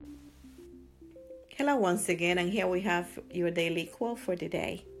Hello once again, and here we have your daily quote for the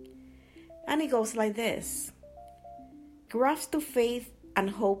day. And it goes like this: grasp to faith and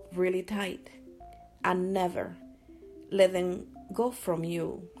hope really tight, and never let them go from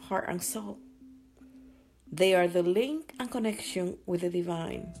you, heart and soul. They are the link and connection with the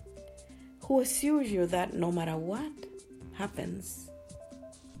divine, who assures you that no matter what happens,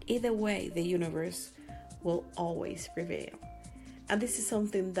 either way, the universe will always prevail. And this is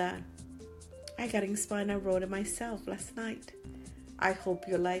something that I got inspired and wrote it myself last night. I hope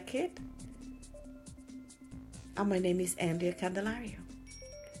you like it. And my name is Andrea Candelario.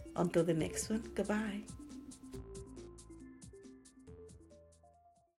 Until the next one, goodbye.